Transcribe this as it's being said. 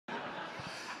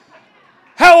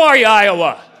How are you,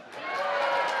 Iowa?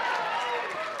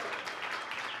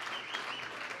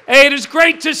 Hey, it is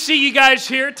great to see you guys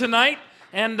here tonight.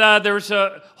 And there's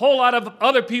a whole lot of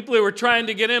other people who were trying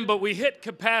to get in, but we hit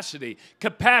capacity.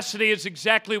 Capacity is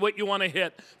exactly what you want to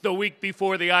hit the week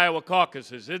before the Iowa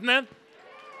caucuses, isn't it?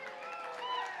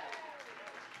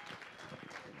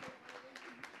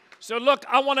 So look,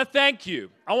 I want to thank you.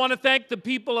 I want to thank the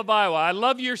people of Iowa. I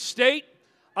love your state.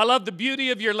 I love the beauty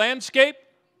of your landscape.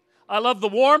 I love the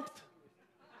warmth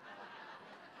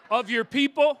of your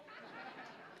people.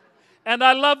 And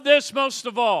I love this most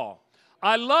of all.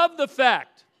 I love the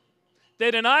fact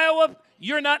that in Iowa,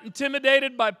 you're not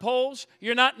intimidated by polls.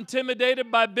 You're not intimidated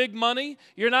by big money.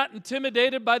 You're not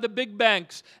intimidated by the big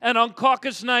banks. And on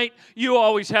caucus night, you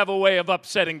always have a way of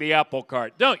upsetting the apple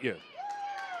cart, don't you?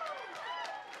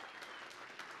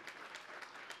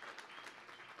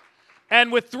 And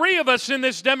with 3 of us in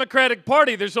this Democratic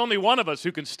Party, there's only one of us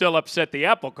who can still upset the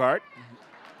apple cart.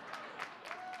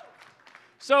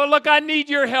 So look, I need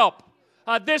your help.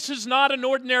 This is not an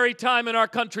ordinary time in our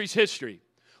country's history.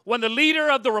 When the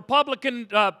leader of the Republican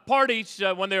parties,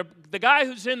 the guy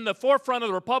who's in the forefront of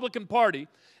the Republican Party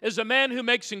is a man who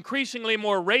makes increasingly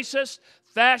more racist,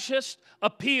 fascist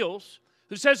appeals,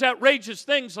 who says outrageous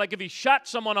things like if he shot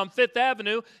someone on Fifth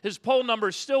Avenue, his poll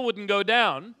numbers still wouldn't go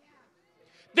down.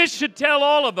 This should tell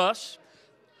all of us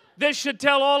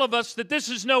that this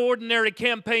is no ordinary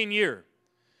campaign year.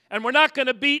 And we're not going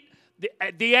to beat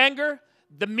the anger,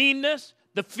 the meanness,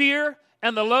 the fear,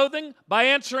 and the loathing by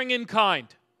answering in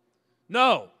kind.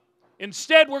 No.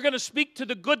 Instead, we're going to speak to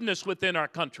the goodness within our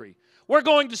country. We're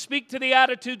going to speak to the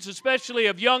attitudes, especially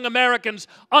of young Americans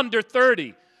under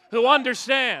 30, who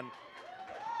understand.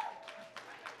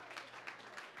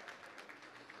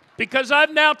 Because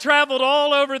I've now traveled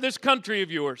all over this country of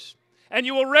yours, and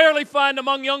you will rarely find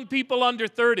among young people under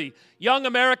 30, young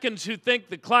Americans who think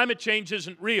that climate change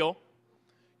isn't real.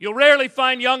 You'll rarely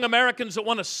find young Americans that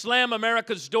want to slam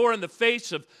America's door in the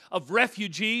face of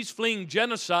refugees fleeing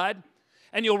genocide.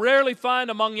 And you'll rarely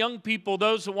find among young people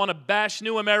those that want to bash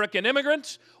new American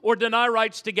immigrants or deny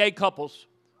rights to gay couples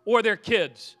or their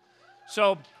kids.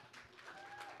 So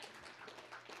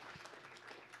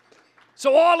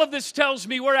all of this tells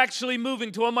me we're actually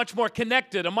moving to a much more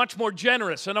connected, a much more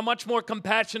generous, and a much more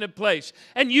compassionate place.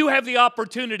 And you have the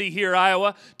opportunity here,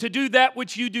 Iowa, to do that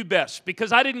which you do best.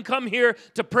 Because I didn't come here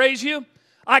to praise you.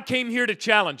 I came here to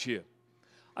challenge you.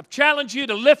 I've challenged you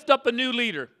to lift up a new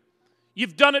leader.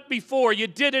 You've done it before. You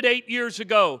did it 8 years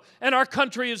ago. And our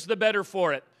country is the better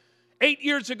for it. 8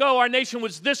 years ago, our nation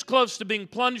was this close to being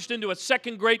plunged into a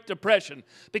second Great Depression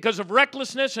because of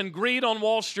recklessness and greed on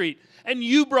Wall Street. And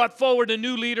you brought forward a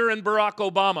new leader in Barack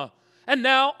Obama. And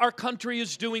now our country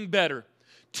is doing better.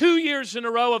 2 years in a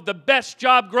row of the best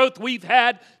job growth we've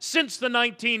had since the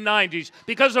 1990s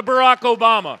because of Barack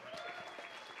Obama.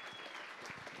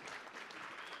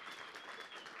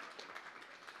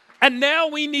 And now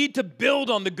we need to build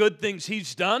on the good things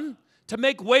he's done to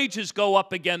make wages go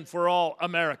up again for all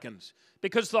Americans.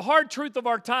 Because the hard truth of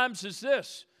our times is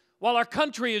this: while our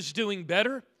country is doing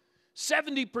better,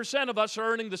 70% of us are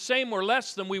earning the same or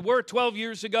less than we were 12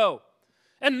 years ago.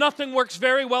 And nothing works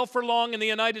very well for long in the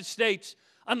United States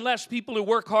unless people who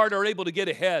work hard are able to get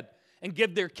ahead and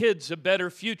give their kids a better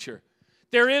future.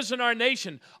 There is in our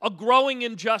nation a growing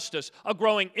injustice, a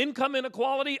growing income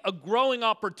inequality, a growing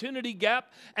opportunity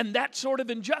gap, and that sort of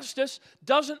injustice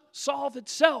doesn't solve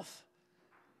itself.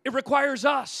 It requires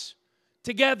us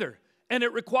together, and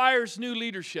it requires new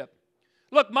leadership.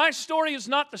 Look, my story is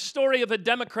not the story of a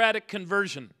Democratic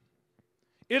conversion.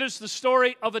 It is the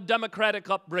story of a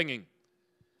Democratic upbringing.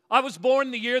 I was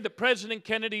born the year that President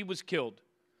Kennedy was killed.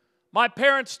 My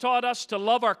parents taught us to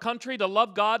love our country, to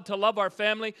love God, to love our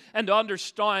family, and to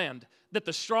understand that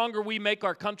the stronger we make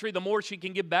our country, the more she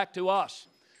can give back to us,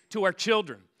 to our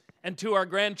children, and to our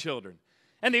grandchildren.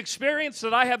 And the experience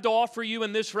that I have to offer you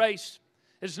in this race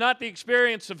is not the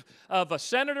experience of a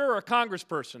senator or a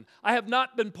congressperson. I have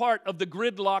not been part of the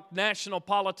gridlocked national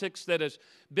politics that has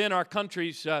been our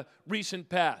country's recent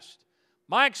past.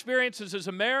 My experiences as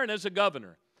a mayor and as a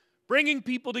governor, bringing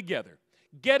people together,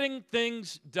 getting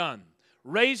things done,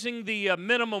 raising the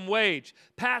minimum wage,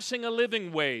 passing a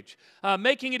living wage,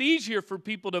 making it easier for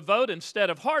people to vote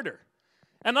instead of harder.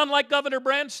 And unlike Governor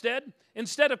Branstad,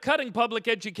 instead of cutting public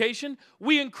education,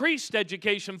 we increased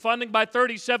education funding by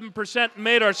 37% and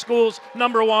made our schools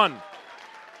number one.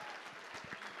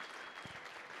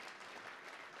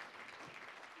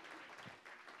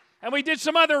 And we did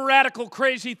some other radical,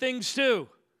 crazy things too.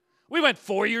 We went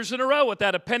 4 years in a row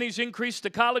without a penny's increase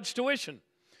to college tuition.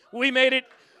 We made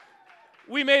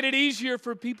it easier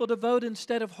for people to vote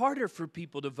instead of harder for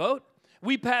people to vote.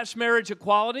 We passed marriage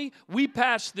equality. We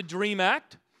passed the DREAM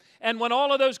Act. And when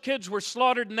all of those kids were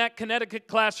slaughtered in that Connecticut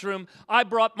classroom, I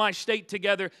brought my state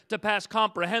together to pass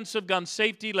comprehensive gun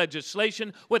safety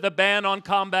legislation with a ban on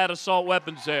combat assault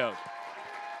weapon sales.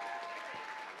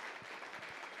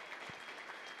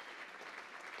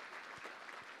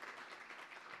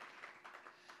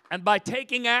 And by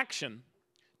taking action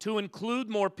to include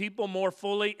more people more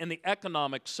fully in the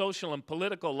economic, social, and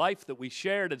political life that we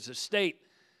shared as a state,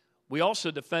 we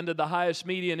also defended the highest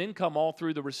median income all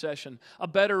through the recession, a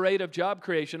better rate of job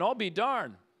creation. I'll be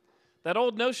darned. That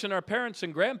old notion our parents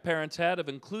and grandparents had of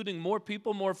including more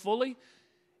people more fully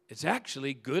is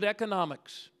actually good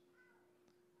economics.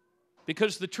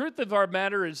 Because the truth of our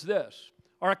matter is this: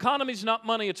 our economy is not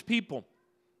money, it's people.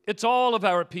 It's all of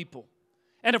our people.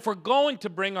 And if we're going to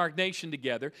bring our nation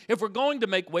together, if we're going to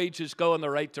make wages go in the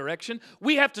right direction,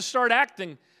 we have to start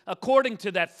acting according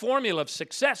to that formula of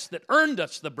success that earned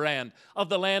us the brand of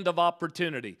the land of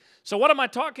opportunity. So what am I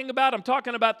talking about? I'm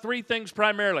talking about three things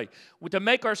primarily. To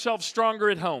make ourselves stronger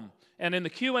at home. And in the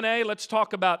Q&A, let's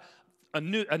talk about a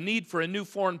need for a new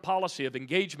foreign policy of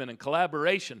engagement and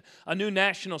collaboration, a new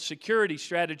national security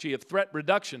strategy of threat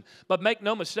reduction. But make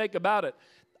no mistake about it,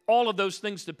 all of those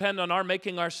things depend on our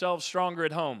making ourselves stronger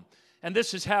at home. And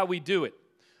this is how we do it: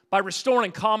 by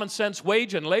restoring common sense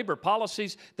wage and labor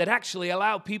policies that actually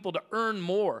allow people to earn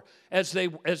more as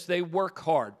they work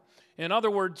hard. In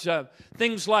other words,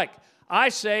 things like, I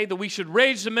say that we should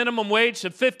raise the minimum wage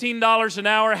to $15 an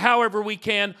hour however we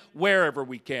can, wherever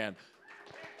we can.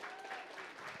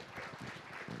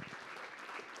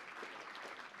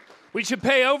 We should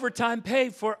pay overtime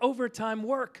pay for overtime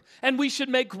work. And we should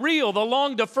make real the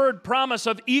long-deferred promise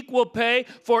of equal pay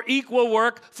for equal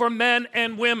work for men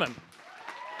and women.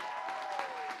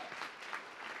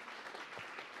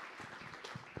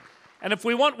 And if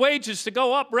we want wages to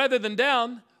go up rather than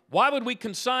down, why would we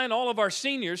consign all of our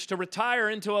seniors to retire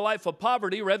into a life of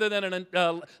poverty rather than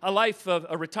a life of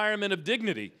a retirement of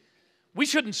dignity? We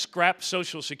shouldn't scrap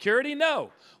Social Security,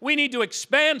 no. We need to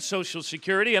expand Social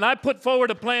Security, and I put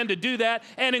forward a plan to do that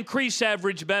and increase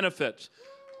average benefits.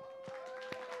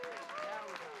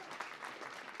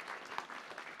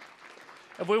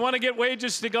 If we want to get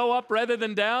wages to go up rather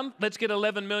than down, let's get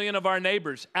 11 million of our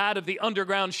neighbors out of the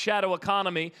underground shadow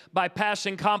economy by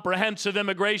passing comprehensive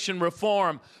immigration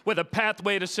reform with a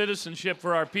pathway to citizenship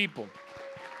for our people.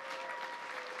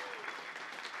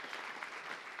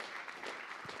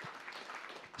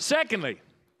 Secondly,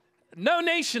 no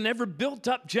nation ever built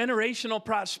up generational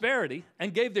prosperity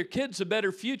and gave their kids a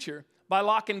better future by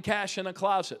locking cash in a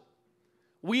closet.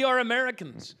 We are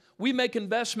Americans. We make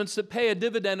investments that pay a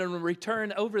dividend and a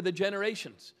return over the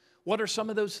generations. What are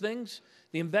some of those things?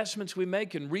 The investments we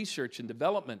make in research and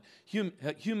development,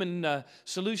 human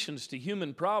solutions to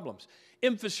human problems,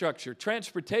 infrastructure,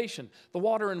 transportation, the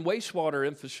water and wastewater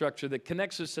infrastructure that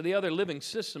connects us to the other living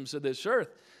systems of this earth.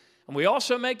 And we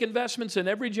also make investments in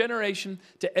every generation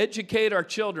to educate our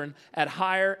children at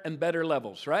higher and better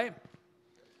levels, right?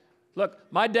 Look,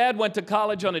 my dad went to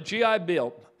college on a GI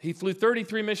Bill. He flew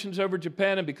 33 missions over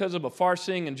Japan, and because of a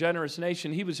far-seeing and generous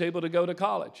nation, he was able to go to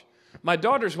college. My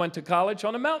daughters went to college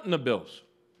on a mountain of bills.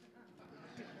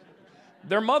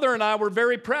 Their mother and I were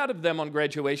very proud of them on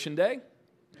graduation day,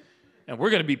 and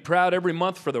we're going to be proud every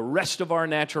month for the rest of our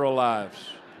natural lives.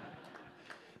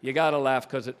 You got to laugh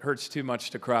because it hurts too much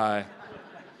to cry.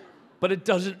 But it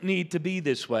doesn't need to be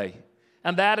this way.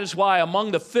 And that is why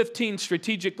among the 15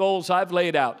 strategic goals I've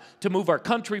laid out to move our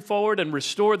country forward and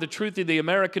restore the truth of the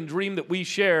American dream that we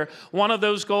share, one of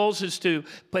those goals is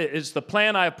the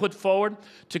plan I have put forward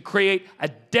to create a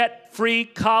debt-free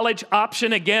college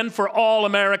option again for all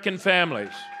American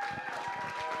families.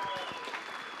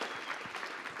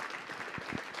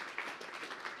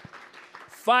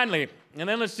 Finally, and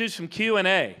then let's do some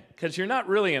Q&A, because you're not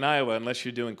really in Iowa unless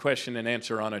you're doing question and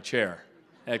answer on a chair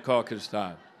at caucus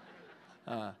time.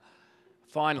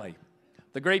 Finally,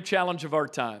 the great challenge of our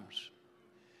times.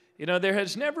 You know, there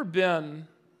has never been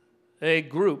a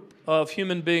group of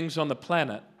human beings on the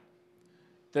planet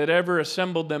that ever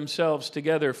assembled themselves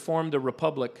together, formed a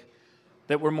republic,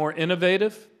 that were more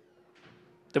innovative,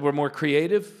 that were more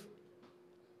creative,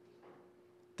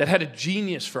 that had a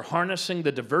genius for harnessing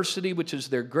the diversity which is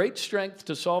their great strength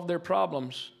to solve their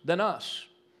problems than us.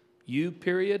 U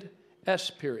period, S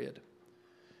period.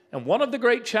 And one of the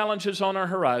great challenges on our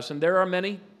horizon, there are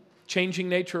many, changing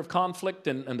nature of conflict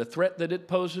and the threat that it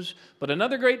poses, but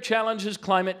another great challenge is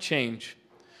climate change.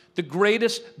 The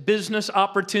greatest business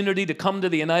opportunity to come to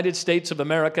the United States of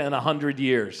America in 100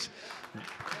 years.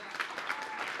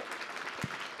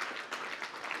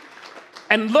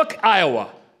 And look,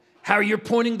 Iowa, how you're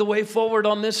pointing the way forward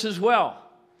on this as well.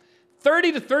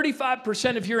 30 to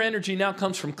 35% of your energy now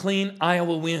comes from clean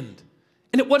Iowa wind.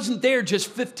 And it wasn't there just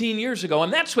 15 years ago.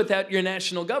 And that's without your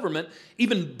national government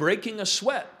even breaking a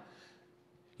sweat.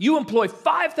 You employ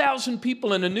 5,000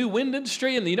 people in a new wind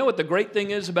industry. And you know what the great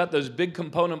thing is about those big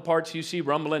component parts you see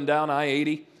rumbling down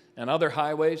I-80 and other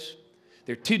highways?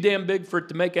 They're too damn big for it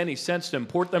to make any sense to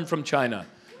import them from China.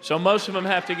 So most of them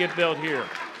have to get built here.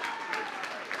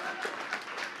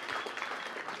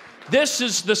 This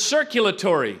is the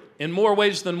circulatory, in more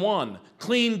ways than one,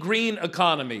 clean, green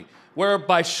economy, where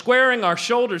by squaring our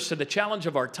shoulders to the challenge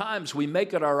of our times, we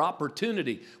make it our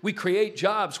opportunity. We create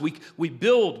jobs. We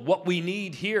build what we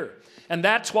need here. And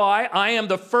that's why I am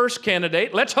the first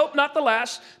candidate. Let's hope not the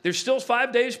last. There's still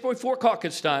 5 days before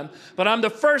caucus time. But I'm the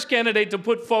first candidate to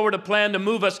put forward a plan to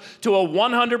move us to a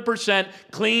 100%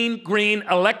 clean, green,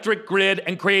 electric grid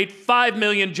and create 5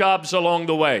 million jobs along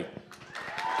the way.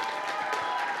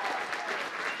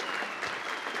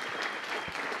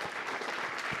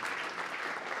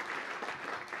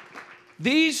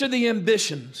 These are the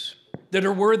ambitions that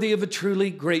are worthy of a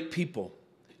truly great people.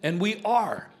 And we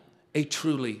are a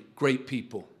truly great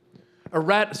people.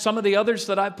 Some of the others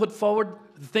that I put forward,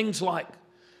 things like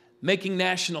making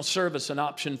national service an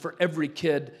option for every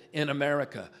kid in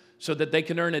America so that they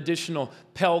can earn additional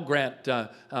Pell Grant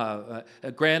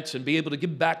grants and be able to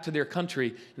give back to their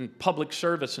country in public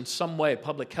service in some way,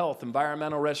 public health,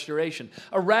 environmental restoration,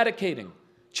 eradicating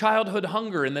childhood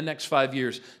hunger in the next 5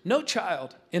 years. No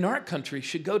child in our country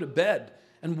should go to bed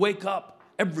and wake up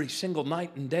every single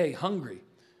night and day hungry.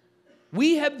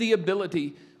 We have the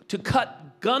ability to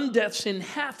cut gun deaths in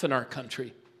half in our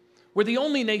country. We're the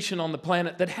only nation on the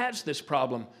planet that has this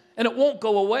problem, and it won't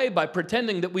go away by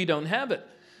pretending that we don't have it.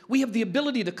 We have the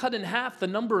ability to cut in half the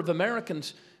number of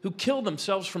Americans who kill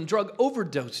themselves from drug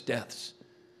overdose deaths.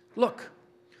 Look,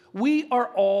 we are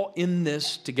all in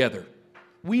this together.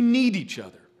 We need each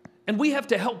other. And we have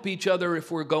to help each other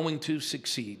if we're going to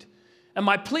succeed. And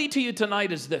my plea to you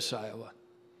tonight is this, Iowa.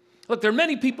 Look, there are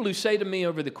many people who say to me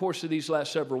over the course of these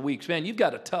last several weeks, man, you've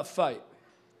got a tough fight.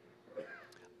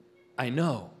 I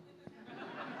know.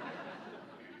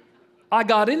 I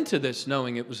got into this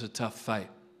knowing it was a tough fight.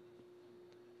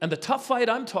 And the tough fight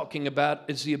I'm talking about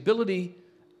is the ability,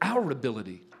 our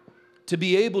ability, to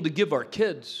be able to give our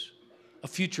kids a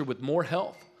future with more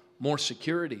health, more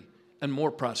security, and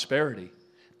more prosperity.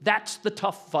 That's the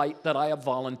tough fight that I have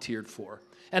volunteered for.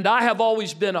 And I have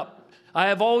always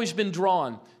been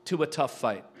drawn to a tough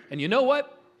fight. And you know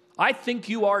what? I think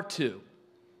you are too.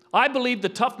 I believe the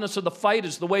toughness of the fight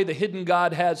is the way the hidden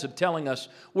God has of telling us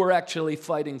we're actually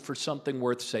fighting for something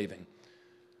worth saving.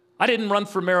 I didn't run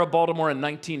for mayor of Baltimore in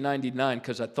 1999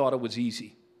 because I thought it was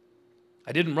easy.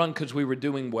 I didn't run because we were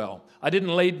doing well. I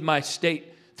didn't lead my state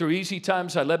through easy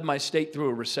times. I led my state through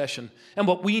a recession. And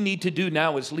what we need to do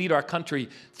now is lead our country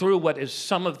through what is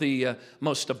some of the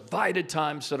most divided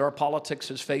times that our politics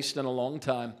has faced in a long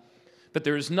time. But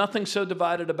there is nothing so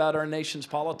divided about our nation's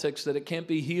politics that it can't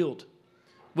be healed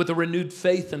with a renewed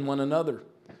faith in one another,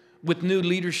 with new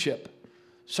leadership.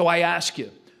 So I ask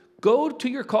you, go to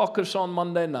your caucus on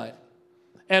Monday night,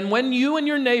 and when you and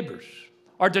your neighbors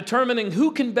are determining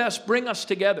who can best bring us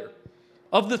together,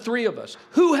 of the three of us,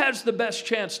 who has the best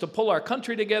chance to pull our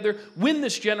country together, win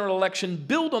this general election,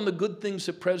 build on the good things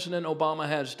that President Obama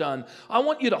has done, I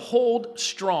want you to hold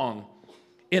strong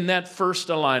in that first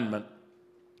alignment.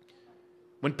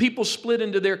 When people split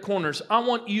into their corners, I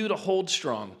want you to hold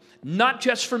strong, not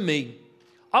just for me.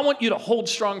 I want you to hold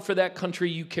strong for that country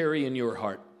you carry in your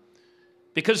heart.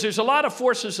 Because there's a lot of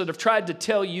forces that have tried to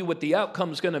tell you what the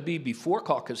outcome is going to be before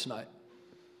caucus night.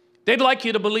 They'd like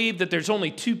you to believe that there's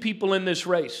only two people in this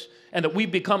race and that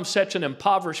we've become such an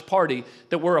impoverished party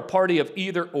that we're a party of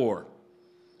either or.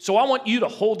 So I want you to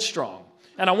hold strong.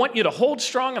 And I want you to hold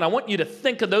strong, and I want you to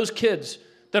think of those kids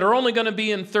that are only going to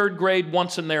be in third grade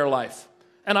once in their life.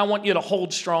 And I want you to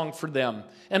hold strong for them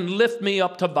and lift me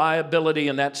up to viability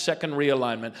in that second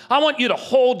realignment. I want you to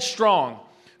hold strong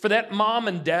for that mom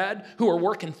and dad who are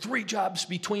working 3 jobs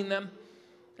between them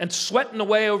and sweating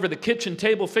away over the kitchen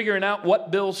table, figuring out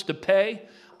what bills to pay.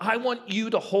 I want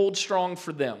you to hold strong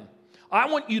for them. I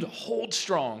want you to hold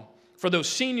strong for those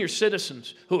senior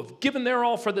citizens who have given their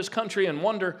all for this country and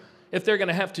wonder if they're going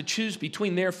to have to choose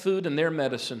between their food and their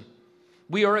medicine.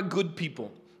 We are a good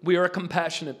people. We are a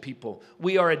compassionate people.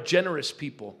 We are a generous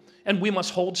people. And we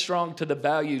must hold strong to the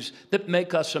values that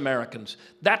make us Americans.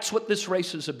 That's what this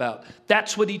race is about.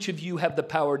 That's what each of you have the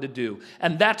power to do.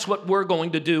 And that's what we're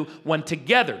going to do when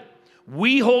together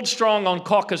we hold strong on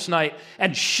caucus night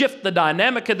and shift the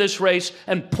dynamic of this race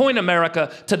and point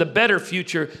America to the better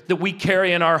future that we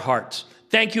carry in our hearts.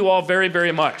 Thank you all very,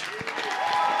 very much.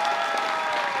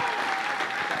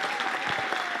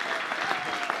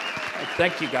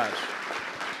 Thank you, guys.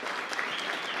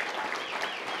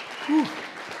 Whew.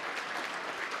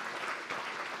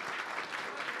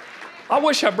 I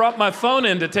wish I brought my phone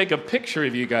in to take a picture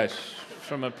of you guys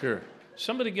from up here.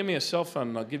 Somebody give me a cell phone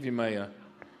and I'll give you my...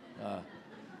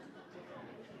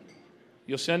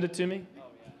 you'll send it to me?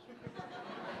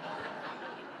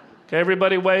 Okay,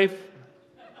 everybody wave.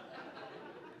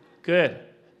 Good.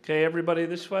 Okay, everybody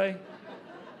this way.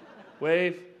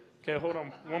 Wave. Okay, hold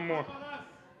on. One more.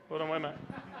 Hold on, wait a minute.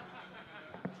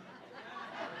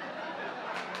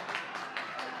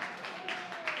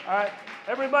 All right,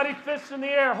 everybody fists in the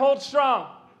air. Hold strong.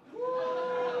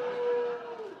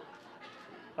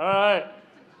 All right.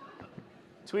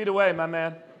 Tweet away, my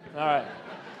man. All right.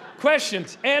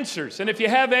 Questions, answers. And if you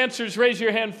have answers, raise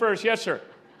your hand first. Yes, sir.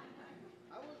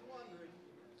 I was wondering.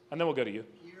 And then we'll go to you.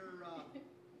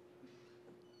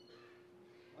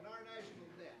 On our national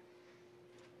debt.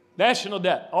 National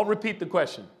debt. I'll repeat the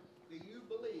question. Do you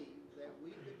believe that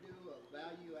we could do a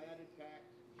value-added tax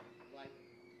like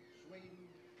Sweden,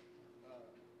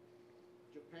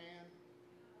 Japan,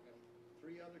 and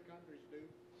 3 other countries do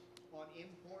on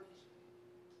imports?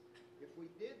 If we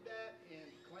did that and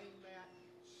claimed that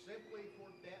simply for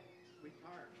debt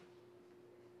retirement,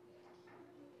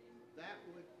 that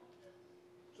would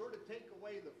sort of take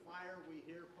away the fire we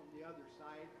hear from the other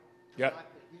side. Yep.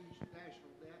 About the huge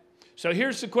national debt. So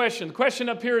here's the question. The question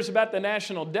up here is about the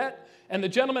national debt. And the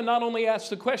gentleman not only asks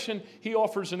the question, he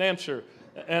offers an answer.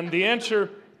 And the answer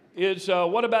is,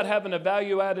 what about having a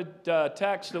value-added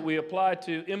tax that we apply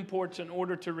to imports in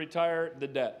order to retire the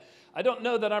debt? I don't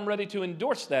know that I'm ready to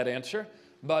endorse that answer,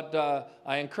 but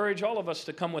I encourage all of us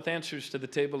to come with answers to the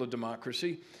table of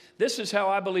democracy. This is how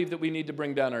I believe that we need to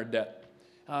bring down our debt.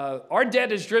 Our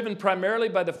debt is driven primarily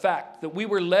by the fact that we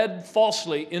were led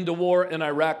falsely into war in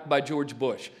Iraq by George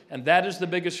Bush, and that is the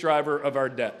biggest driver of our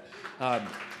debt.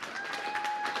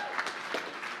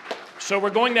 So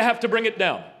we're going to have to bring it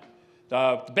down.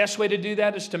 The best way to do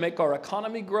that is to make our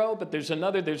economy grow, but there's an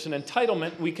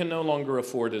entitlement we can no longer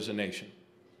afford as a nation.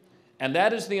 And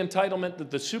that is the entitlement that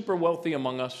the super wealthy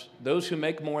among us, those who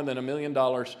make more than $1 million,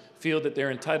 feel that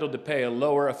they're entitled to pay a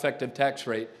lower effective tax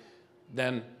rate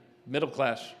than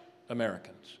middle-class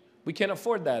Americans. We can't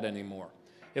afford that anymore.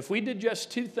 If we did just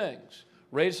 2 things,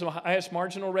 raise the highest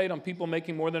marginal rate on people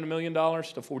making more than $1 million to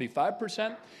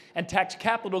 45%, and tax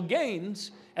capital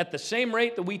gains at the same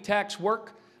rate that we tax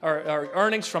work or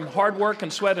earnings from hard work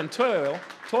and sweat and toil,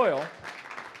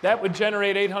 that would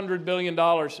generate $800 billion,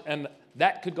 and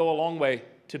that could go a long way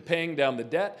to paying down the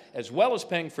debt, as well as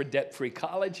paying for debt-free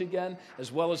college again,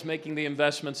 as well as making the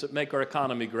investments that make our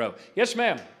economy grow. Yes,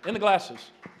 ma'am, in the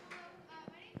glasses.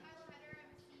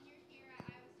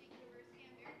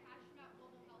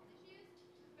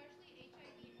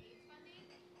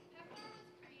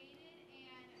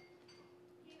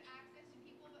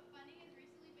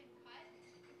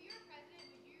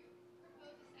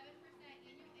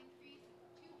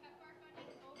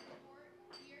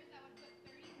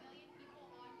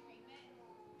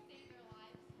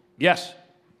 Yes.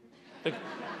 The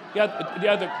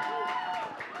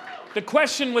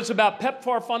question was about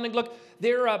PEPFAR funding. Look,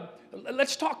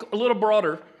 let's talk a little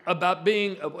broader about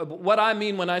what I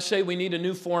mean when I say we need a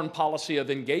new foreign policy of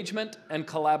engagement and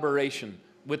collaboration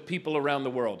with people around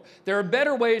the world. There are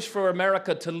better ways for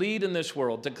America to lead in this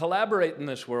world, to collaborate in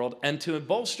this world, and to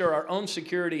bolster our own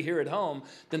security here at home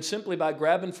than simply by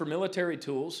grabbing for military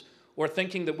tools or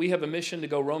thinking that we have a mission to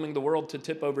go roaming the world to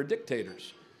tip over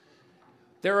dictators.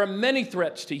 There are many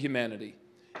threats to humanity.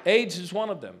 AIDS is one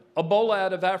of them. Ebola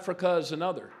out of Africa is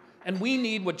another. And we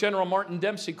need what General Martin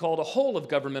Dempsey called a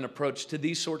whole-of-government approach to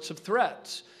these sorts of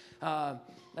threats.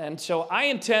 And so I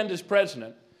intend, as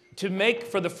president, to make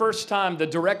for the first time the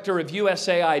director of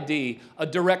USAID a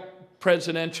direct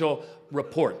presidential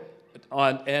report.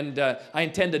 I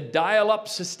intend to dial up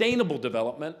sustainable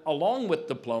development along with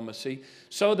diplomacy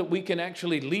so that we can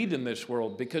actually lead in this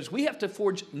world, because we have to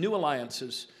forge new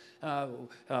alliances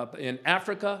in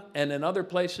Africa and in other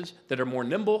places that are more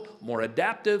nimble, more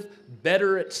adaptive,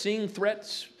 better at seeing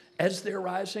threats as they're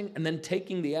rising and then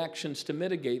taking the actions to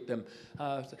mitigate them.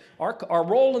 Our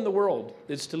role in the world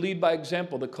is to lead by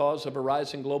example the cause of a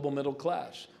rising global middle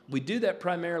class. We do that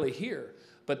primarily here,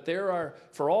 but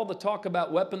for all the talk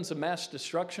about weapons of mass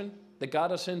destruction that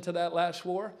got us into that last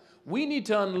war, we need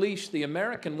to unleash the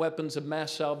American weapons of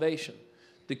mass salvation,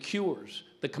 the cures,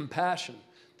 the compassion,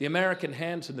 the American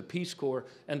hands in the Peace Corps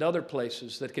and other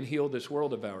places that can heal this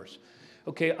world of ours.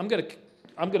 Okay, I'm going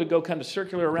to go kind of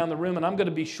circular around the room, and I'm going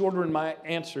to be shorter in my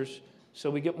answers so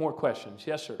we get more questions.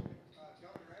 Yes, sir. Talking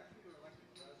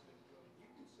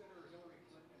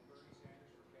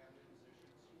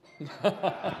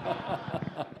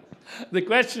The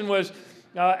question was,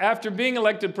 after being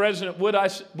elected president, would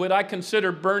I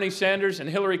consider Bernie Sanders and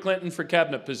Hillary Clinton for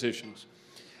cabinet positions?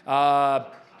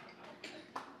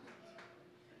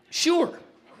 Sure.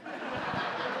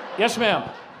 Yes, ma'am.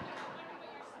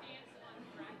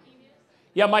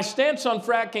 Yeah, my stance on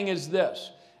fracking is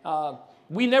this.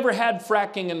 We never had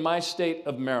fracking in my state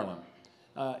of Maryland.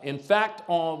 In fact,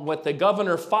 with the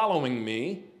governor following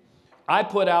me, I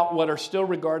put out what are still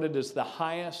regarded as the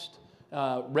highest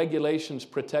regulations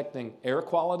protecting air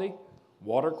quality,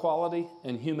 water quality,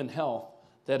 and human health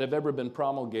that have ever been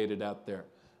promulgated out there.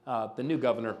 The new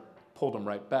governor pulled them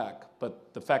right back,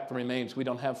 but the fact remains we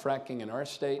don't have fracking in our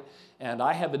state, and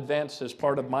I have advanced as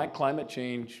part of my climate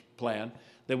change plan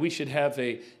that we should have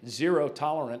a zero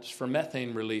tolerance for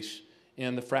methane release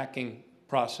in the fracking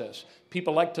process.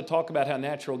 People like to talk about how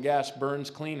natural gas burns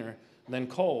cleaner than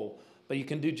coal, but you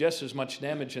can do just as much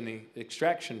damage in the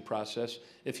extraction process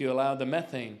if you allow the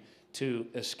methane to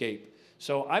escape.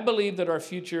 So I believe that our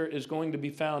future is going to be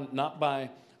found not by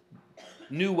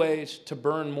new ways to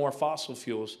burn more fossil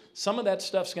fuels. Some of that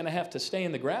stuff's going to have to stay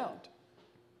in the ground.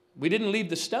 We didn't leave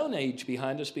the Stone Age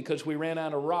behind us because we ran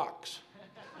out of rocks.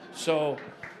 So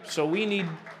we need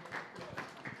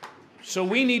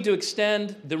to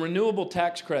extend the renewable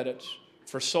tax credits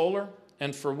for solar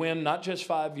and for wind, not just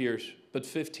 5 years, but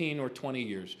 15 or 20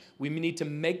 years. We need to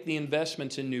make the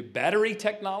investments in new battery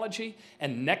technology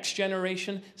and next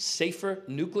generation, safer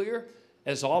nuclear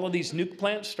as all of these nuke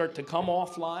plants start to come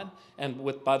offline and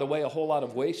with, by the way, a whole lot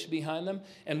of waste behind them.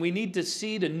 And we need to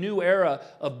seed a new era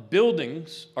of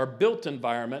buildings, our built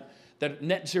environment, that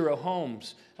net zero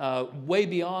homes, way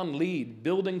beyond LEED,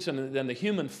 buildings and the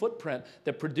human footprint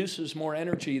that produces more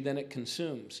energy than it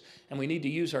consumes. And we need to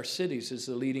use our cities as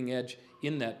the leading edge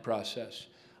in that process.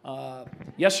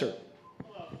 Yes, sir.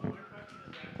 Hello.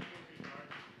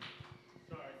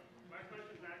 My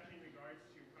question is actually in regards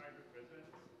to private prisons.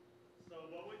 So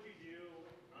what would you do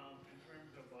in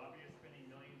terms of lobbyists spending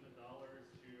millions of dollars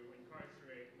to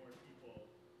incarcerate more people,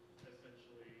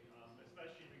 essentially,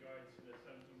 especially in regards to the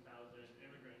 17,000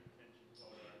 immigrant detention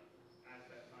quota at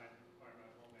that time the Department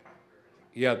of Homeland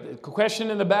Security? Yeah, the question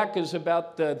in the back is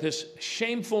about this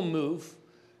shameful move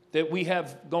that we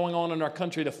have going on in our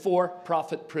country to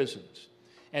for-profit prisons.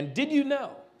 And did you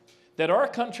know that our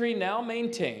country now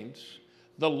maintains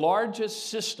the largest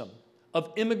system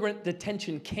of immigrant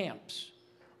detention camps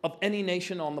of any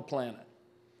nation on the planet?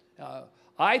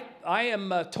 I am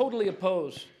totally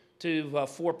opposed to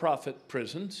for-profit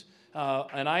prisons,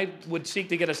 and I would seek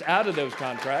to get us out of those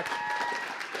contracts.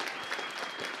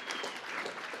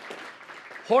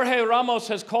 Jorge Ramos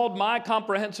has called my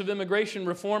comprehensive immigration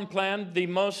reform plan the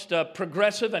most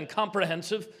progressive and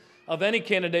comprehensive of any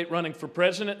candidate running for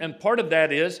president, and part of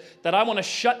that is that I want to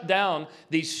shut down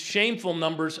these shameful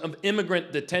numbers of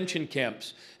immigrant detention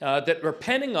camps that are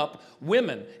penning up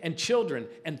women and children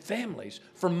and families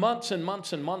for months and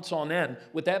months and months on end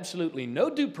with absolutely no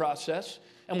due process,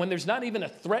 and when there's not even a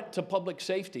threat to public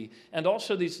safety, and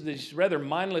also these rather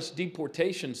mindless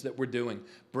deportations that we're doing,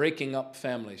 breaking up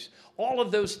families. All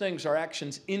of those things are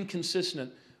actions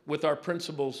inconsistent with our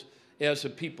principles as a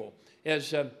people.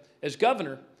 As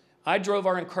governor, I drove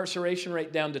our incarceration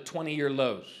rate down to 20-year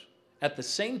lows, at the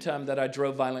same time that I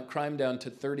drove violent crime down to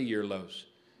 30-year lows.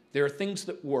 There are things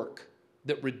that work,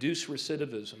 that reduce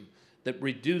recidivism, that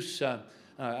reduce...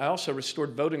 I also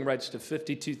restored voting rights to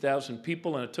 52,000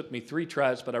 people, and it took me 3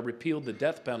 tries, but I repealed the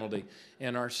death penalty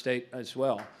in our state as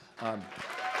well.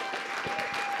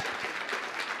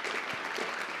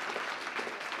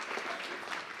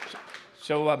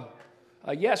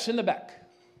 Yes, in the back.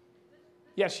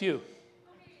 Yes, you. Okay,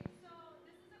 so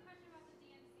this is a question about the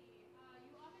DNC.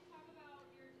 You often talk about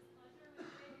your displeasure with the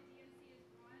way the DNC is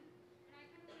run, and I kind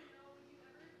of want to know, would you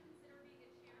ever consider being a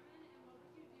chairman, and what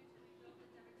would you do to rebuild the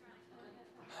Democratic Party?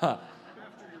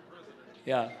 After you're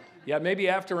president. Yeah, maybe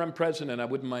after I'm president, I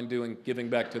wouldn't mind giving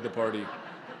back to the party.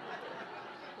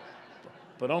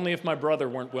 But only if my brother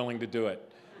weren't willing to do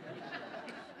it.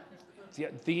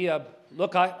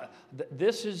 Look,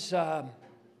 this is... I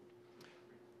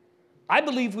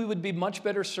believe we would be much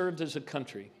better served as a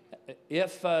country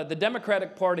if the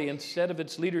Democratic Party, instead of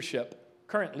its leadership,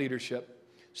 current leadership,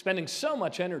 spending so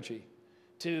much energy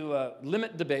to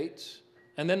limit debates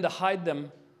and then to hide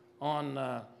them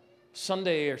on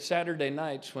Sunday or Saturday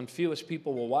nights when fewest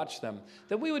people will watch them,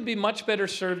 that we would be much better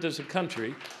served as a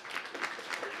country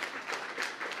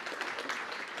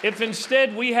if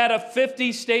instead we had a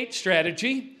 50-state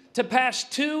strategy to pass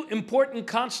 2 important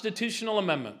constitutional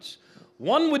amendments.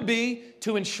 One would be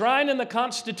to enshrine in the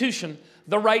Constitution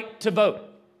the right to vote.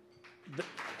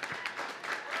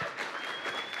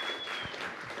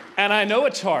 And I know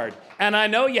it's hard. And I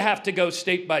know you have to go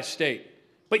state by state.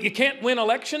 But you can't win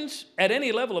elections at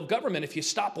any level of government if you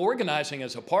stop organizing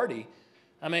as a party.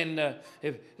 I mean,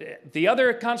 if the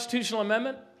other constitutional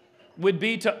amendment would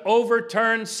be to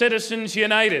overturn Citizens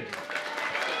United.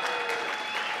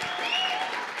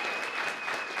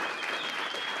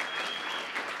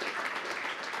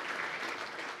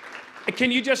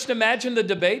 Can you just imagine the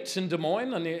debates in Des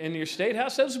Moines in your state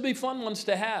house? Those would be fun ones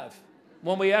to have.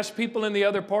 When we ask people in the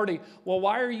other party, well,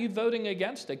 why are you voting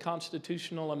against a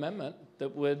constitutional amendment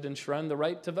that would enshrine the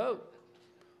right to vote?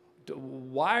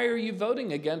 Why are you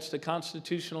voting against a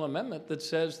constitutional amendment that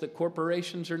says that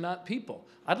corporations are not people?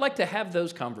 I'd like to have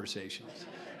those conversations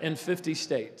in 50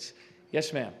 states.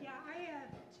 Yes, ma'am. Yeah, I have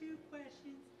two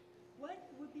questions. What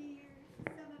would be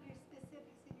some of your specifics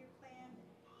in your plan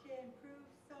to improve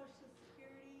Social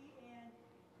Security and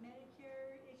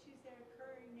Medicare issues that are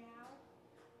occurring now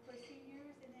for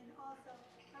seniors? And then also,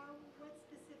 what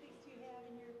specifics do you have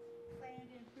in your plan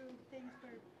to improve things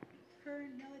for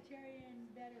current military and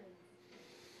veterans?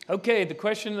 Okay, the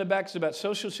question in the back is about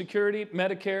Social Security,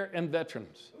 Medicare, and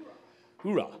veterans.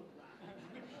 Hoorah.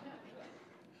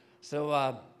 So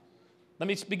let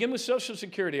me begin with Social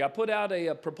Security. I put out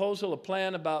a proposal, a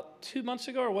plan about 2 months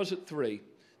ago, or was it 3,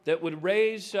 that would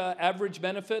raise average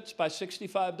benefits by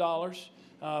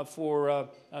 $65 for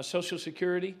Social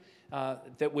Security,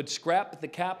 that would scrap the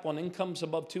cap on incomes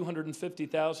above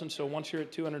 $250,000. So once you're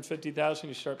at $250,000,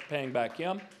 you start paying back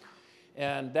in.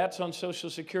 And that's on Social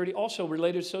Security. Also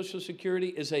related to Social Security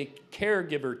is a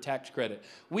caregiver tax credit.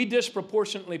 We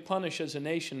disproportionately punish as a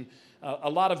nation a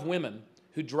lot of women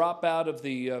who drop out of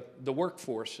the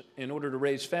workforce in order to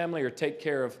raise family or take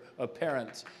care of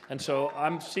parents. And so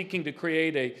I'm seeking to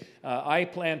create I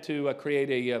plan to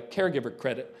create a caregiver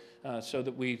credit so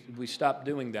that we stop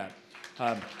doing that.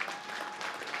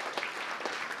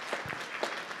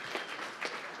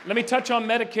 Let me touch on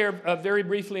Medicare very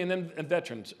briefly and then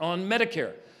veterans. On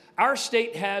Medicare, our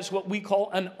state has what we call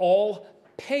an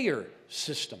all-payer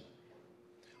system.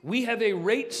 We have a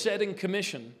rate-setting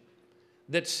commission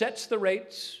that sets the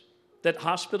rates that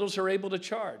hospitals are able to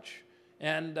charge.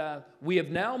 And we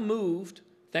have now moved,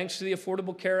 thanks to the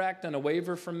Affordable Care Act and a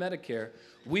waiver from Medicare,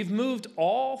 we've moved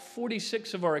all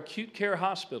 46 of our acute care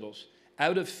hospitals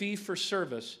out of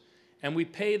fee-for-service, and we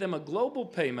pay them a global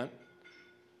payment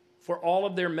for all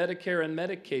of their Medicare and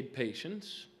Medicaid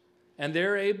patients, and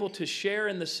they're able to share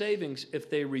in the savings if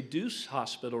they reduce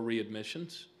hospital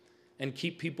readmissions and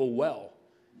keep people well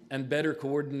and better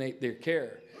coordinate their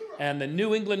care. And the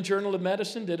New England Journal of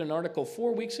Medicine did an article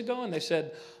 4 weeks ago, and they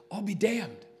said, I'll be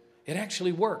damned, it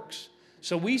actually works.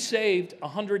 So we saved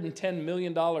 $110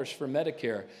 million for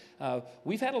Medicare.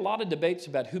 We've had a lot of debates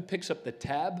about who picks up the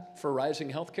tab for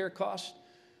rising health care costs,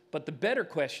 but the better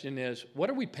question is, what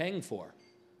are we paying for?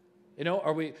 You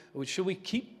know, should we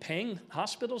keep paying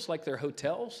hospitals like they're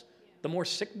hotels? The more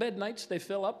sick bed nights they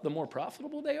fill up, the more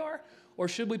profitable they are? Or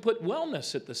should we put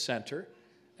wellness at the center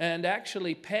and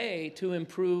actually pay to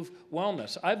improve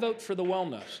wellness? I vote for the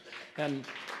wellness. And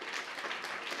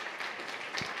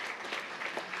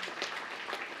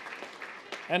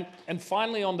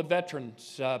finally, on the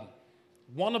veterans,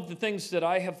 one of the things that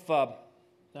I've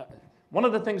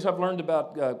learned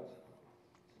about,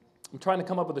 I'm trying to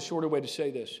come up with a shorter way to say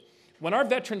this. When our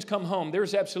veterans come home,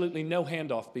 there's absolutely no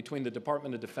handoff between the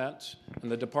Department of Defense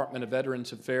and the Department of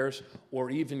Veterans Affairs,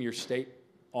 or even your state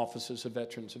offices of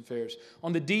Veterans Affairs.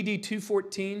 On the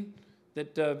DD-214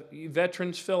 that you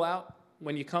veterans fill out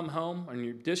when you come home and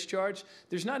you're discharged,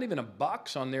 there's not even a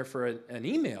box on there for an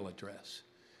email address.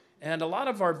 And a lot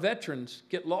of our veterans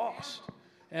get lost,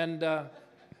 and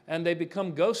they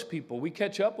become ghost people. We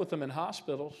catch up with them in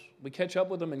hospitals. We catch up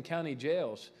with them in county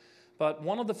jails. But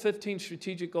one of the 15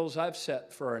 strategic goals I've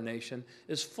set for our nation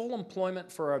is full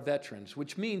employment for our veterans,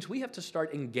 which means we have to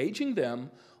start engaging them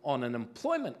on an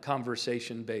employment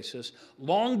conversation basis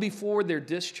long before they're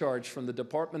discharged from the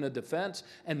Department of Defense,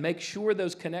 and make sure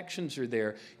those connections are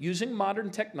there using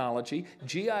modern technology,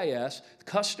 GIS,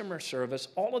 customer service,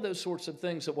 all of those sorts of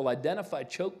things that will identify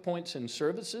choke points in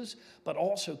services, but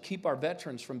also keep our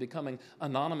veterans from becoming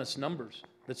anonymous numbers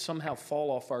that somehow fall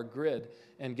off our grid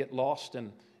and get lost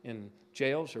in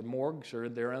jails or morgues or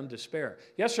their own despair.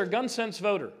 Yes, sir, gun sense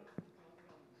voter.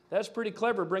 That's pretty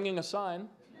clever, bringing a sign.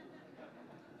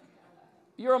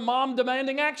 You're a mom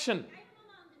demanding action. I'm a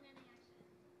mom demanding action.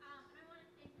 I want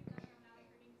to thank you, Governor O'Malley,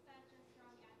 for being such a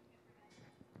strong advocate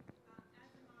for veterans.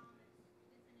 As a mom, it's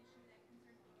an issue that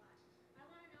concerns me a lot. I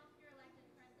want to know, if you're elected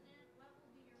president, what will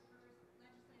be your first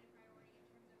legislative priority in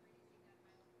terms of reducing gun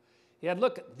violence? Yeah,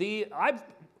 look,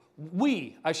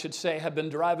 we, I should say, have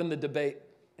been driving the debate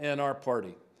in our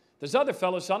party. There's other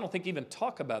fellows I don't think even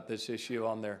talk about this issue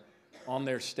on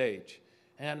their stage.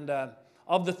 And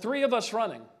of the three of us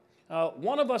running,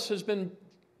 one of us has been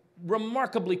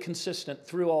remarkably consistent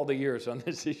through all the years on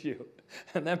this issue,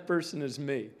 and that person is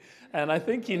me. And I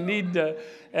think you need to,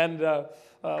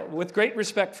 with great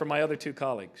respect for my other two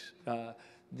colleagues,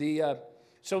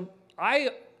 so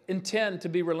I intend to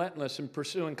be relentless in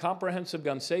pursuing comprehensive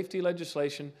gun safety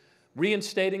legislation,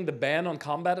 reinstating the ban on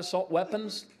combat assault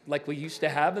weapons like we used to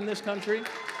have in this country,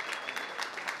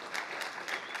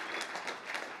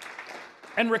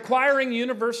 and requiring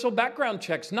universal background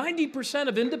checks. 90%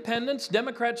 of independents,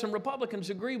 Democrats, and Republicans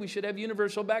agree we should have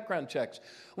universal background checks.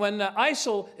 When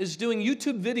ISIL is doing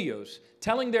YouTube videos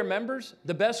telling their members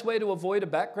the best way to avoid a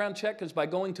background check is by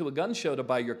going to a gun show to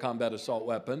buy your combat assault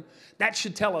weapon, that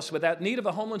should tell us, without need of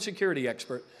a Homeland Security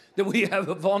expert, that we have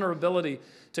a vulnerability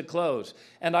to close.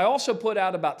 And I also put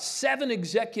out about 7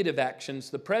 executive actions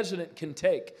the president can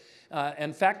take.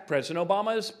 In fact, President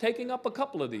Obama is taking up a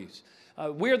couple of these.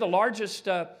 We're the largest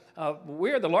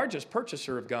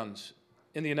purchaser of guns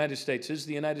in the United States, is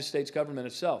the United States government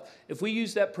itself. If we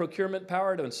use that procurement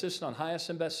power to insist on highest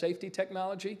and best safety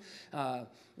technology,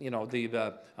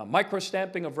 the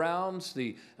micro-stamping of rounds,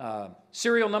 the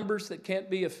serial numbers that can't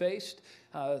be effaced.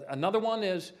 Another one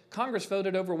is Congress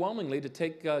voted overwhelmingly to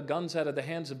take guns out of the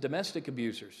hands of domestic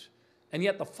abusers. And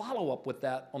yet the follow-up with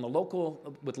that on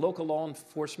with local law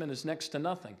enforcement is next to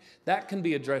nothing. That can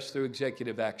be addressed through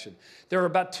executive action. There are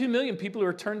about 2 million people who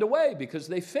are turned away because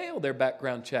they fail their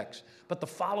background checks. But the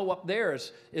follow-up there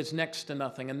is next to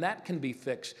nothing, and that can be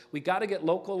fixed. We got to get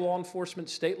local law enforcement,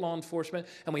 state law enforcement,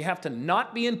 and we have to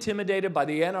not be intimidated by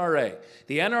the NRA.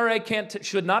 The NRA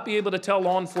should not be able to tell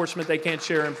law enforcement they can't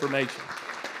share information.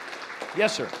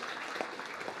 Yes, sir.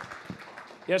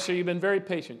 Yes, sir, you've been very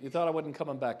patient. You thought I wasn't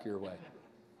coming back your way.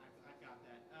 I got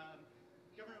that.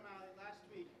 Governor O'Malley, last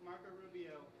week, Senator Marco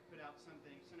Rubio put out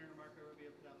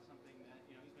something that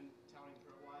he's been touting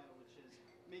for a while, which is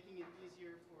making it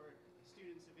easier for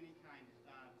students of any kind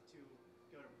to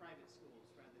go to private schools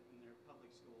rather than their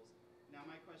public schools. Now,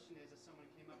 my question is, as someone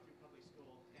who came up through public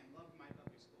school and loved my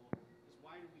public school, is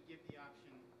why do we give the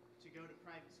option to go to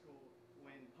private school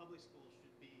when public school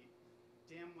should be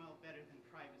damn well better than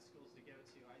private schools to go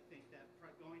to? I think that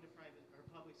going to private or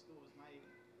public school was my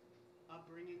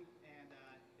upbringing, and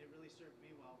it really served me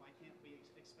well. Why can't we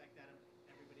expect that of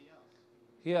everybody else?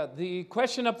 Yeah, the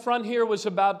question up front here was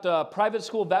about private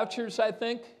school vouchers, I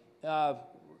think,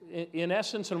 in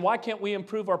essence, and why can't we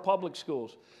improve our public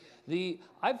schools?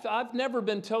 I've never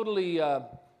been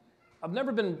I've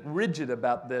never been rigid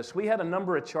about this. We had a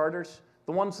number of charters.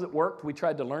 The ones that worked, we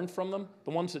tried to learn from them.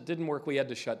 The ones that didn't work, we had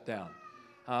to shut down.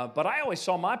 But I always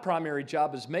saw my primary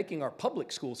job as making our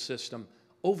public school system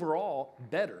overall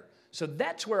better. So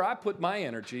that's where I put my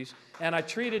energies, and I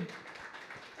treated,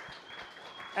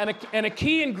 and a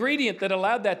key ingredient that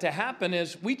allowed that to happen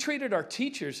is we treated our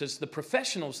teachers as the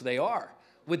professionals they are,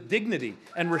 with dignity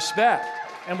and respect,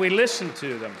 and we listened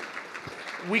to them.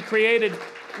 We created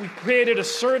a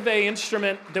survey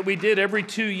instrument that we did every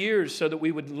 2 years so that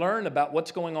we would learn about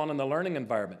what's going on in the learning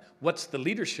environment. What's the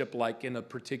leadership like in a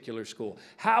particular school?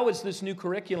 How is this new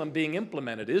curriculum being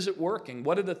implemented? Is it working?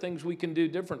 What are the things we can do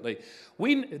differently?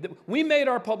 We made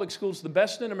our public schools the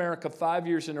best in America 5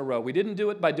 years in a row. We didn't do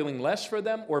it by doing less for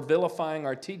them or vilifying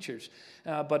our teachers.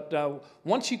 But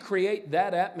once you create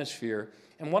that atmosphere,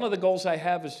 and one of the goals I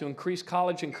have is to increase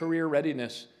college and career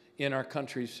readiness in our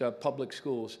country's public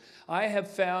schools. I have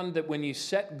found that when you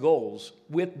set goals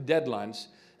with deadlines,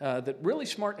 that really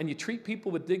smart, and you treat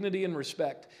people with dignity and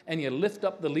respect, and you lift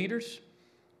up the leaders,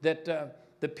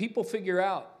 that people figure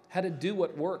out how to do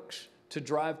what works to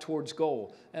drive towards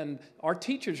goal. And our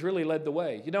teachers really led the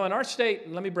way. In our state,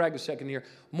 and let me brag a second here,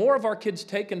 more of our kids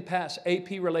take and pass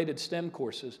AP-related STEM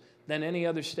courses than any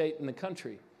other state in the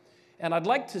country. And I'd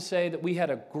like to say that we had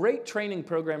a great training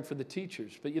program for the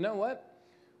teachers, but you know what?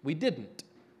 We didn't.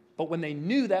 But when they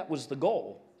knew that was the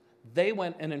goal, they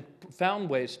went and found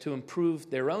ways to improve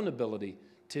their own ability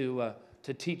to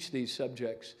teach these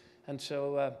subjects. And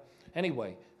so,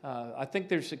 anyway, I think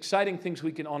there's exciting things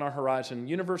we can on our horizon.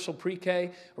 Universal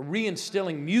pre-K,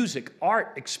 reinstilling music,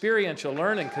 art, experiential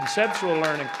learning, conceptual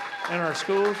learning in our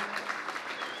schools.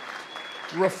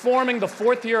 Reforming the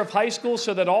 4th year of high school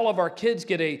so that all of our kids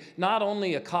get not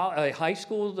only a high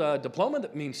school diploma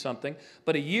that means something,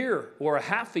 but a year or a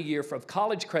half a year of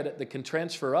college credit that can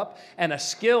transfer up, and a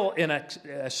skill in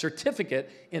a certificate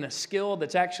in a skill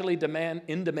that's actually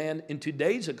in demand in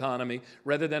today's economy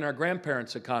rather than our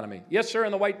grandparents' economy. Yes, sir,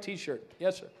 in the white T-shirt.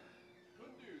 Yes, sir. Good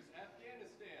news,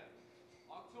 Afghanistan.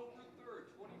 October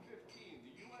 3rd, 2015,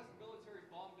 the U.S. military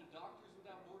bombed a Doctors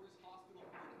Without Borders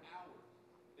hospital for an hour.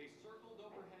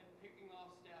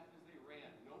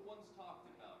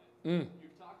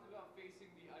 You've talked about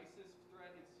facing the ISIS threat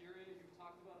in Syria. You've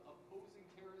talked about opposing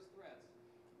terrorist threats.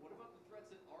 What about the threats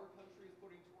that our country is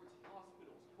putting towards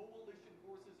hospitals? Coalition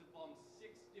forces have bombed 6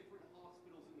 different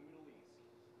hospitals in the Middle East.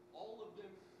 All of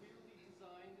them clearly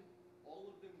designed, all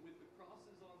of them with the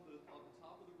crosses on the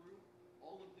top of the roof,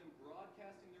 all of them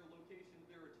broadcasting their location to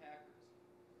their attackers.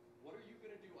 What are you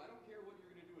going to do? I don't care what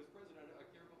you're going to do as president. I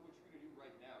care about what you're going to do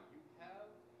right now. You have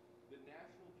the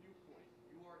national viewpoint.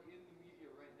 You are in the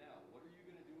media right now. What are you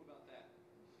going to do about that?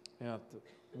 Yeah,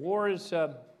 war is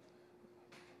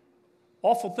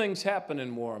awful things happen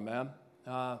in war, man.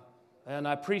 And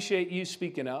I appreciate you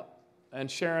speaking up and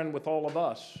sharing with all of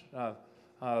us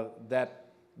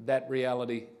that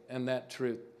reality and that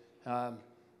truth.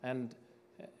 And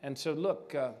so,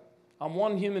 look, I'm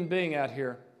one human being out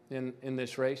here in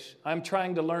this race. I'm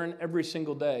trying to learn every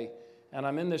single day, and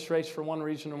I'm in this race for one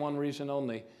reason and one reason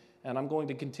only. And I'm going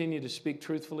to continue to speak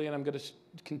truthfully, and I'm going to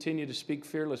continue to speak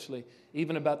fearlessly,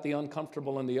 even about the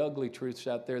uncomfortable and the ugly truths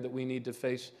out there that we need to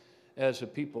face as a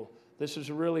people. This is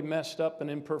a really messed up and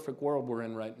imperfect world we're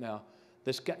in right now.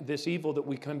 This evil that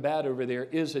we combat over there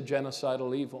is a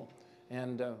genocidal evil,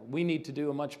 and we need to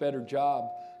do a much better job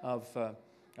of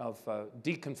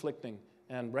deconflicting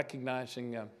and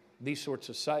recognizing these sorts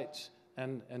of sites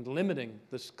and limiting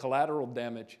this collateral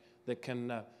damage that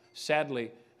can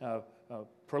sadly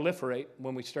proliferate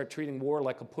when we start treating war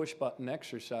like a push-button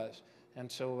exercise. And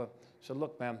so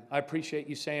look, ma'am, I appreciate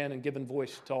you saying and giving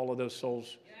voice to all of those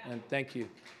souls, and thank you.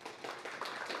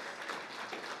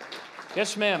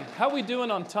 Yes, ma'am. How are we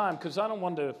doing on time? Because I don't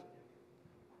want to...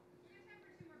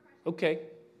 Okay.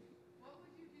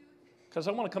 Because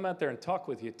I want to come out there and talk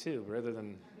with you, too, rather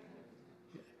than...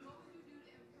 What would you do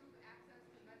to improve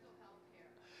access to mental health care?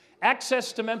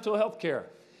 Access to mental health care.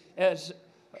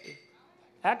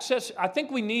 I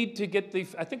think we need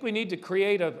to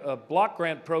create a block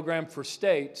grant program for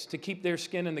states to keep their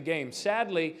skin in the game.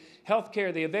 Sadly,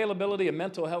 healthcare, the availability of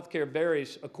mental health care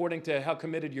varies according to how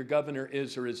committed your governor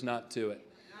is or is not to it.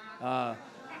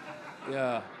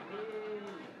 Yeah.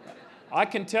 I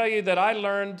can tell you that I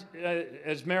learned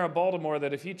as mayor of Baltimore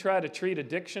that if you try to treat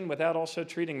addiction without also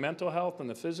treating mental health and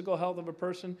the physical health of a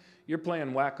person, you're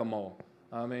playing whack-a-mole.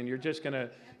 I mean, you're going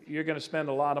to spend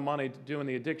a lot of money doing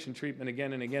the addiction treatment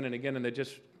again and again and again, and they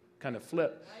just kind of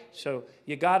flip. So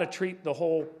you got to treat the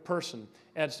whole person.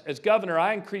 As governor,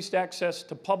 I increased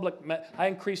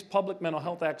public mental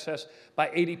health access by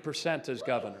 80% as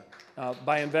governor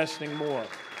by investing more.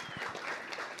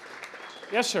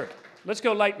 Yes, sir. Let's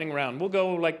go lightning round. We'll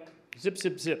go like zip,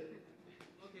 zip, zip.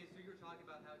 Okay, so you were talking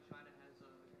about how China has a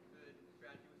good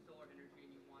strategy with solar energy and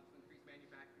you want to increase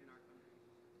manufacturing in our country.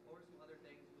 What are some other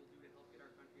things we'll do to help get our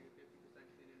country to 50%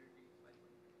 clean energy by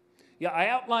 2050? Yeah,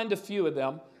 I outlined a few of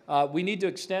them. We need to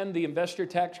extend the investor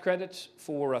tax credits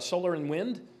for solar and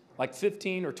wind, like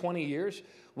 15 or 20 years.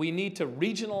 We need to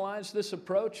regionalize this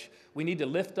approach. We need to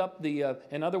lift up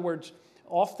in other words,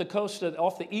 off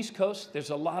the East Coast, there's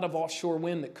a lot of offshore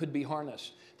wind that could be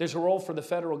harnessed. There's a role for the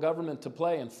federal government to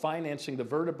play in financing the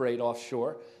vertebrate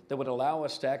offshore that would allow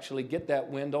us to actually get that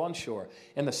wind onshore.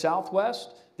 In the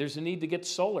Southwest, there's a need to get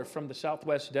solar from the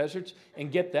Southwest deserts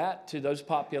and get that to those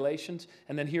populations.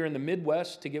 And then here in the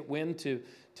Midwest, to get wind to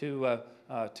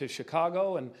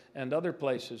Chicago and other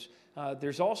places.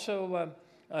 There's also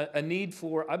a need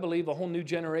for, I believe, a whole new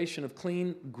generation of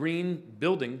clean, green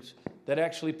buildings that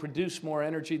actually produce more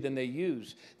energy than they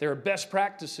use. There are best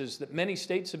practices that many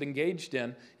states have engaged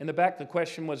in. In the back, the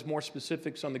question was more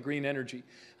specifics on the green energy.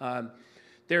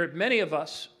 There are many of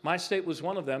us, my state was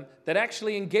one of them, that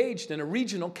actually engaged in a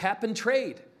regional cap and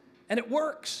trade, and it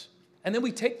works. And then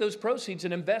we take those proceeds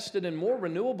and invest it in more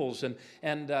renewables.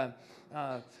 And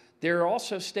there are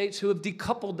also states who have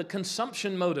decoupled the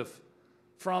consumption motive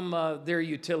from their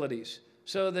utilities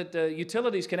so that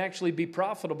utilities can actually be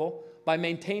profitable by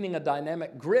maintaining a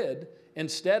dynamic grid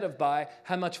instead of by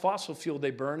how much fossil fuel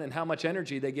they burn and how much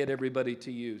energy they get everybody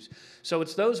to use. So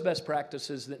it's those best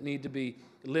practices that need to be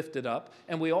lifted up.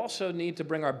 And we also need to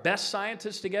bring our best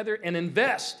scientists together and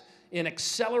invest in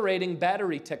accelerating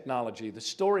battery technology, the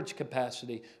storage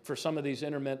capacity for some of these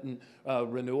intermittent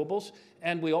renewables.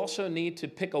 And we also need to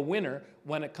pick a winner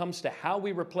when it comes to how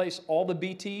we replace all the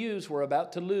BTUs we're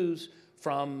about to lose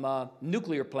from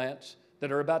nuclear plants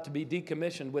that are about to be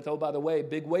decommissioned with, oh, by the way,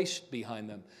 big waste behind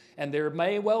them. And there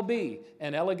may well be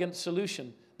an elegant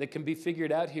solution that can be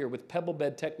figured out here with pebble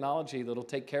bed technology that'll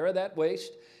take care of that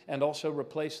waste and also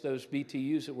replace those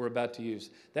BTUs that we're about to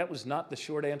use. That was not the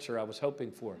short answer I was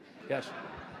hoping for. Yes?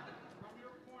 From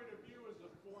your point of view as a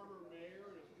former mayor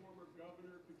and a former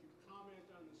governor, could you comment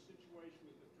on the situation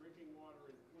with the drinking water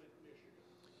in Flint, Michigan?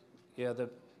 Yeah,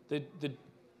 the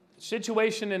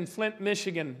Situation in Flint,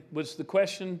 Michigan was the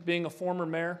question, being a former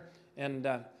mayor. And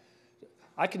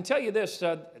I can tell you this,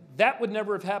 that would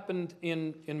never have happened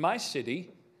in my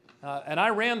city. And I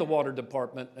ran the water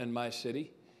department in my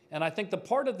city. And I think the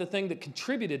part of the thing that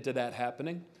contributed to that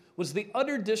happening was the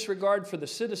utter disregard for the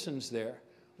citizens there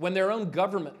when their own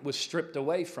government was stripped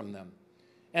away from them.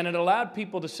 And it allowed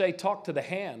people to say, talk to the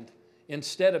hand,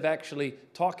 instead of actually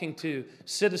talking to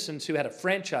citizens who had a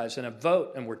franchise and a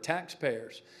vote and were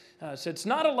taxpayers. So it's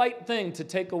not a light thing to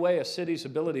take away a city's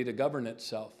ability to govern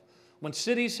itself. When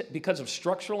cities, because of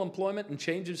structural employment and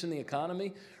changes in the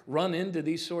economy, run into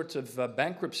these sorts of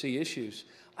bankruptcy issues,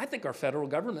 I think our federal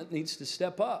government needs to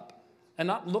step up and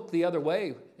not look the other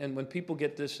way and when people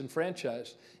get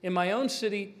disenfranchised. In my own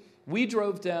city, we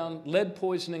drove down lead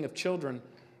poisoning of children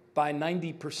by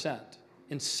 90%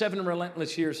 in 7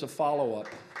 relentless years of follow-up.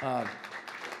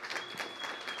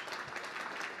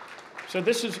 So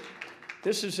this is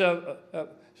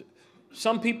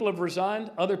some people have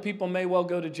resigned. Other people may well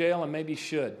go to jail and maybe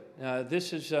should.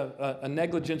 This is a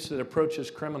negligence that approaches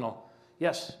criminal.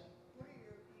 Yes? What are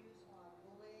your views on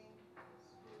bullying in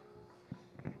schools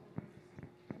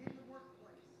and in the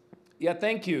workplace? Yeah,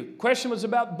 thank you. Question was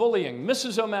about bullying.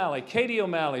 Mrs. O'Malley, Katie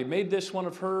O'Malley, made this one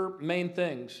of her main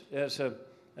things as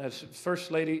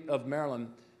First Lady of Maryland.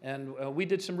 And we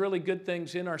did some really good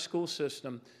things in our school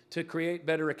system to create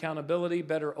better accountability,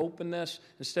 better openness,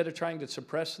 instead of trying to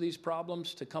suppress these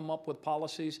problems, to come up with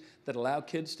policies that allow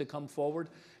kids to come forward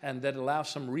and that allow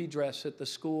some redress at the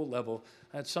school level.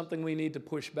 That's something we need to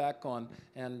push back on,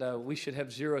 and we should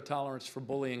have zero tolerance for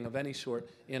bullying of any sort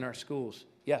in our schools.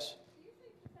 Yes?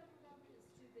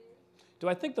 Do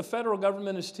I think the federal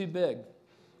government is too big?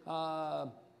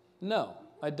 No,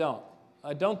 I don't.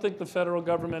 I don't think the federal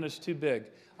government is too big.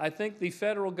 I think the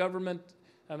federal government,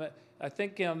 I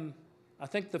think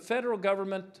the federal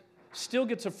government still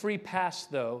gets a free pass,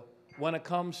 though, when it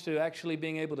comes to actually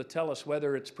being able to tell us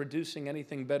whether it's producing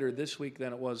anything better this week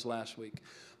than it was last week.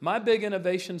 My big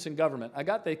innovations in government, I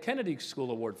got the Kennedy School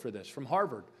Award for this from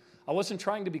Harvard. I wasn't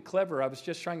trying to be clever. I was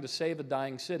just trying to save a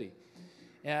dying city.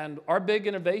 And our big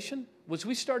innovation was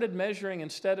we started measuring,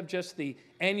 instead of just the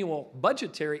annual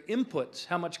budgetary inputs,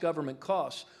 how much government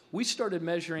costs, we started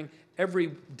measuring every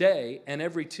day and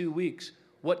every 2 weeks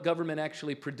what government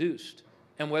actually produced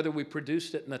and whether we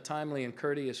produced it in a timely and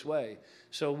courteous way.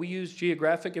 So we used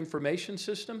geographic information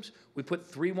systems. We put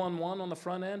 311 on the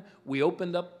front end. We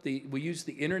used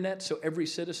the internet so every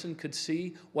citizen could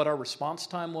see what our response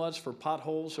time was for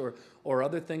potholes or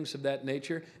other things of that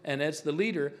nature. And as the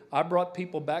leader, I brought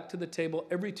people back to the table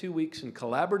every 2 weeks in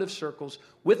collaborative circles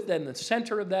with them in the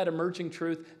center of that emerging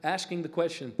truth, asking the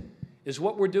question, is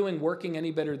what we're doing working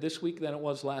any better this week than it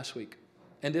was last week?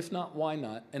 And if not, why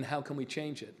not? And how can we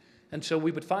change it? And so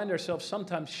we would find ourselves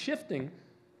sometimes shifting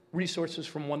resources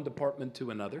from one department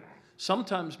to another,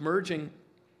 sometimes merging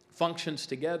functions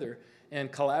together in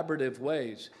collaborative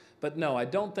ways. But no, I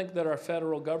don't think that our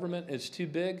federal government is too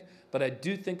big, but I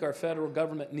do think our federal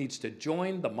government needs to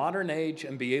join the modern age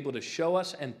and be able to show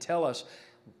us and tell us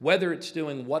whether it's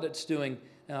doing what it's doing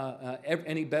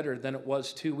any better than it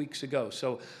was 2 weeks ago.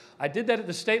 So I did that at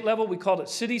the state level. We called it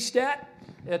CityStat.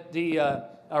 At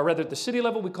the city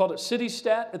level, we called it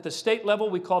CityStat. At the state level,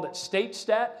 we called it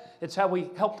StateStat. It's how we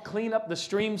helped clean up the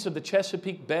streams of the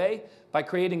Chesapeake Bay by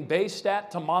creating BayStat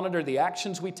to monitor the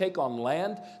actions we take on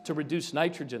land to reduce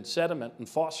nitrogen, sediment, and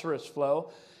phosphorus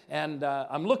flow. And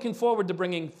I'm looking forward to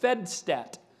bringing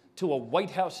FedStat to a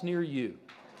White House near you.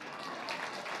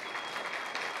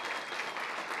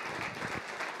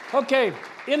 Okay,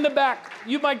 in the back,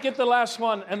 you might get the last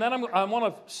one, and then I want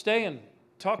to stay and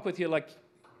talk with you like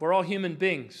we're all human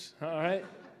beings, all right?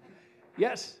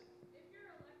 Yes? If you're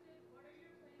elected, what are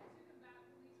your plans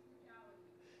to combat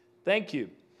police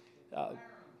brutality?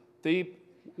 Thank you.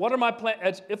 What are my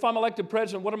plans? If I'm elected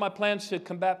president, what are my plans to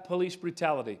combat police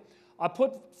brutality? I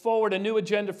put forward a new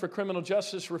agenda for criminal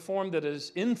justice reform that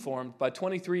is informed by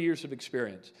 23 years of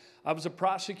experience. I was a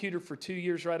prosecutor for 2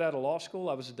 years right out of law school.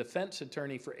 I was a defense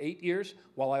attorney for 8 years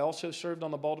while I also served on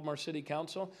the Baltimore City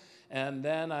Council. And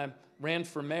then I ran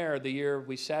for mayor the year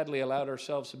we sadly allowed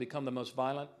ourselves to become the most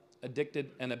violent,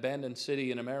 addicted, and abandoned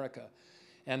city in America.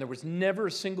 And there was never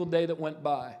a single day that went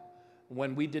by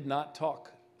when we did not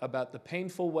talk about the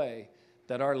painful way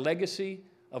that our legacy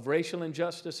of racial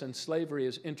injustice and slavery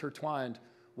is intertwined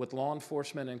with law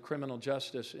enforcement and criminal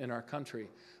justice in our country.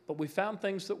 But we found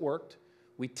things that worked.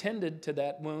 We tended to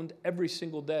that wound every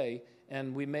single day,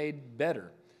 and we made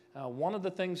better. One of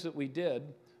the things that we did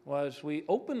was we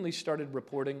openly started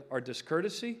reporting our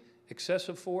discourtesy,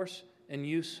 excessive force, and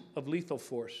use of lethal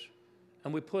force.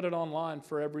 And we put it online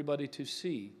for everybody to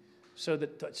see. so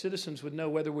that citizens would know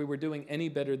whether we were doing any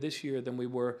better this year than we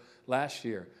were last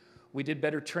year. We did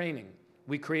better training.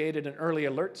 We created an early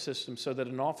alert system so that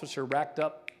an officer racked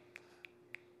up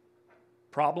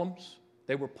problems,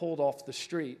 they were pulled off the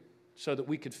street so that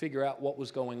we could figure out what was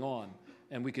going on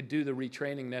and we could do the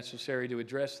retraining necessary to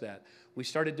address that. We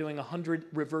started doing 100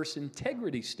 reverse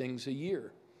integrity stings a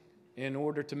year in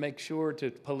order to make sure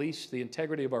to police the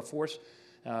integrity of our force.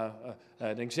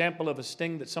 An example of a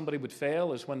sting that somebody would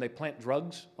fail is when they plant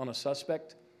drugs on a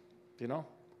suspect. You know,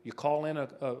 you call in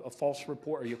a false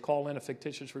report or you call in a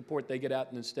fictitious report, they get out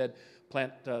and instead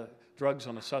plant drugs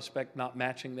on a suspect not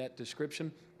matching that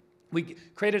description. We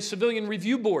created a civilian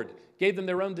review board, gave them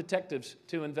their own detectives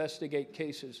to investigate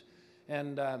cases.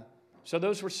 And so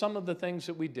those were some of the things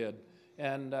that we did.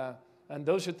 And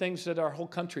those are things that our whole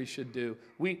country should do.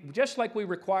 Just like we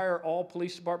require all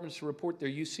police departments to report their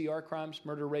UCR crimes,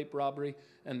 murder, rape, robbery,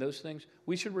 and those things,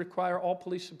 we should require all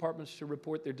police departments to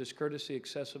report their discourtesy,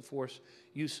 excessive force,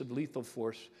 use of lethal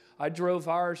force. I drove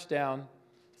ours down.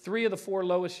 3 of the 4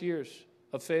 lowest years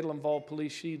of fatal involved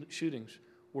police shootings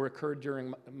were occurred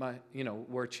during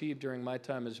were achieved during my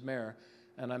time as mayor.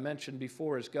 And I mentioned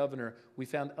before, as governor, we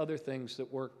found other things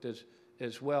that worked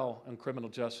as well in criminal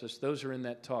justice. Those are in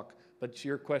that talk. But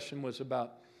your question was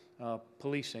about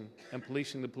policing and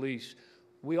policing the police.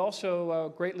 We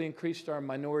also greatly increased our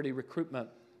minority recruitment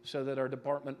so that our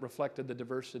department reflected the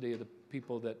diversity of the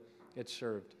people that it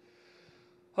served.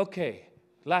 Okay,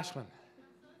 last one.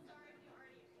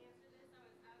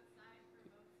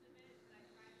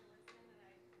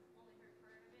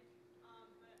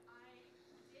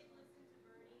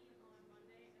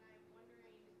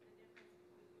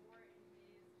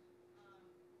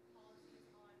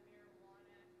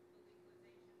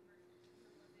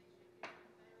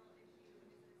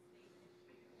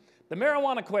 The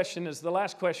marijuana question is the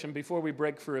last question before we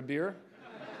break for a beer.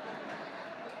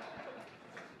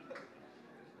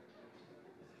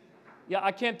 Yeah,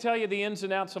 I can't tell you the ins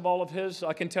and outs of all of his.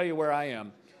 I can tell you where I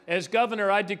am. As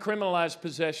governor, I decriminalized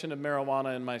possession of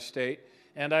marijuana in my state,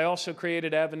 and I also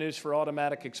created avenues for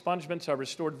automatic expungements. I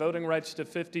restored voting rights to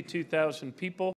 52,000 people.